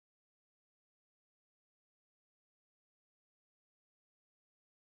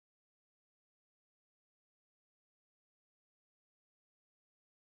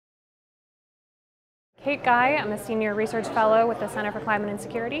Kate Guy, I'm a senior research fellow with the Center for Climate and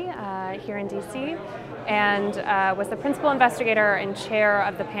Security here in DC, and was the principal investigator and chair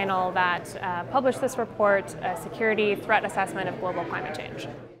of the panel that published this report, Security Threat Assessment of Global Climate Change.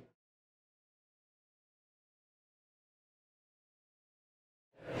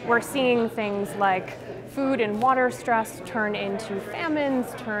 We're seeing things like food and water stress turn into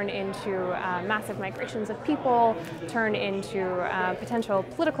famines, turn into massive migrations of people, turn into potential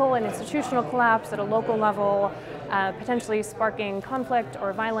political and institutional collapse at a local level, potentially sparking conflict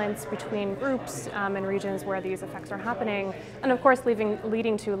or violence between groups in regions where these effects are happening, and of course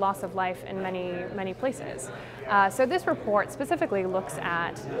leading to loss of life in many places. So this report specifically looks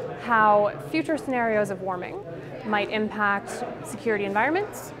at how future scenarios of warming might impact security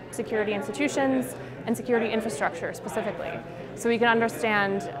environments, security institutions, and security infrastructure specifically. So we can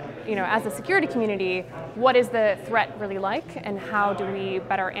understand, as a security community, what is the threat really like, and how do we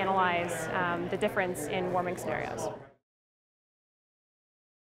better analyze the difference in warming scenarios.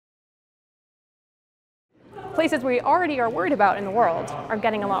 Places we already are worried about in the world are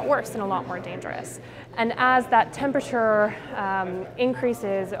getting a lot worse and a lot more dangerous. And as that temperature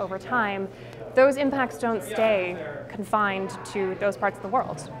increases over time, those impacts don't stay confined to those parts of the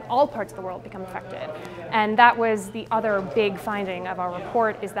world. All parts of the world become affected. And that was the other big finding of our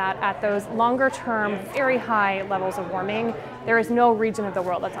report, is that at those longer term, very high levels of warming, there is no region of the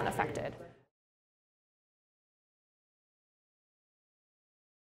world that's unaffected.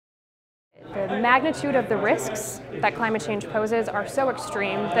 The magnitude of the risks that climate change poses are so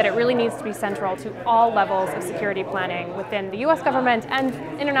extreme that it really needs to be central to all levels of security planning within the US government and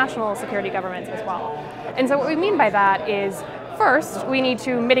international security governments as well. And so what we mean by that is, first, we need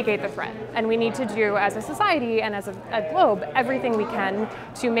to mitigate the threat, and we need to do, as a society and as a globe, everything we can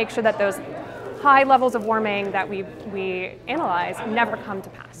to make sure that those high levels of warming that we analyze never come to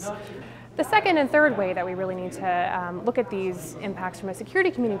pass. The second and third way that we really need to look at these impacts from a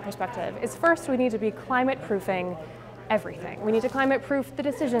security community perspective is, first, we need to be climate-proofing everything. We need to climate-proof the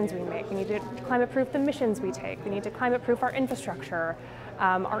decisions we make. We need to climate-proof the missions we take. We need to climate-proof our infrastructure,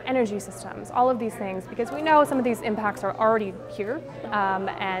 our energy systems, all of these things, because we know some of these impacts are already here,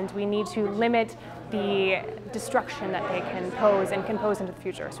 and we need to limit the destruction that they can pose and can pose into the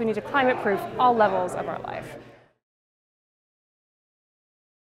future. So we need to climate-proof all levels of our life.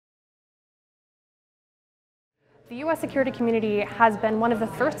 The US security community has been one of the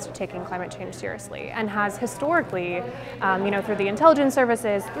first taking climate change seriously, and has historically, through the intelligence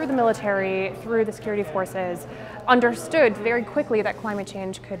services, through the military, through the security forces, understood very quickly that climate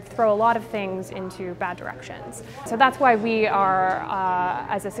change could throw a lot of things into bad directions. So that's why we are,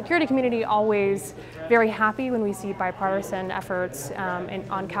 as a security community, always very happy when we see bipartisan efforts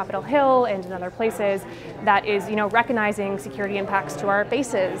on Capitol Hill and in other places that is, recognizing security impacts to our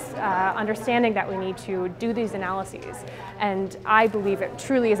bases, understanding that we need to do these analyses. And I believe it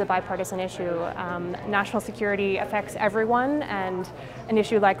truly is a bipartisan issue. National security affects everyone, and an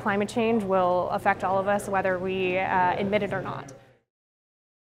issue like climate change will affect all of us, whether we admit it or not.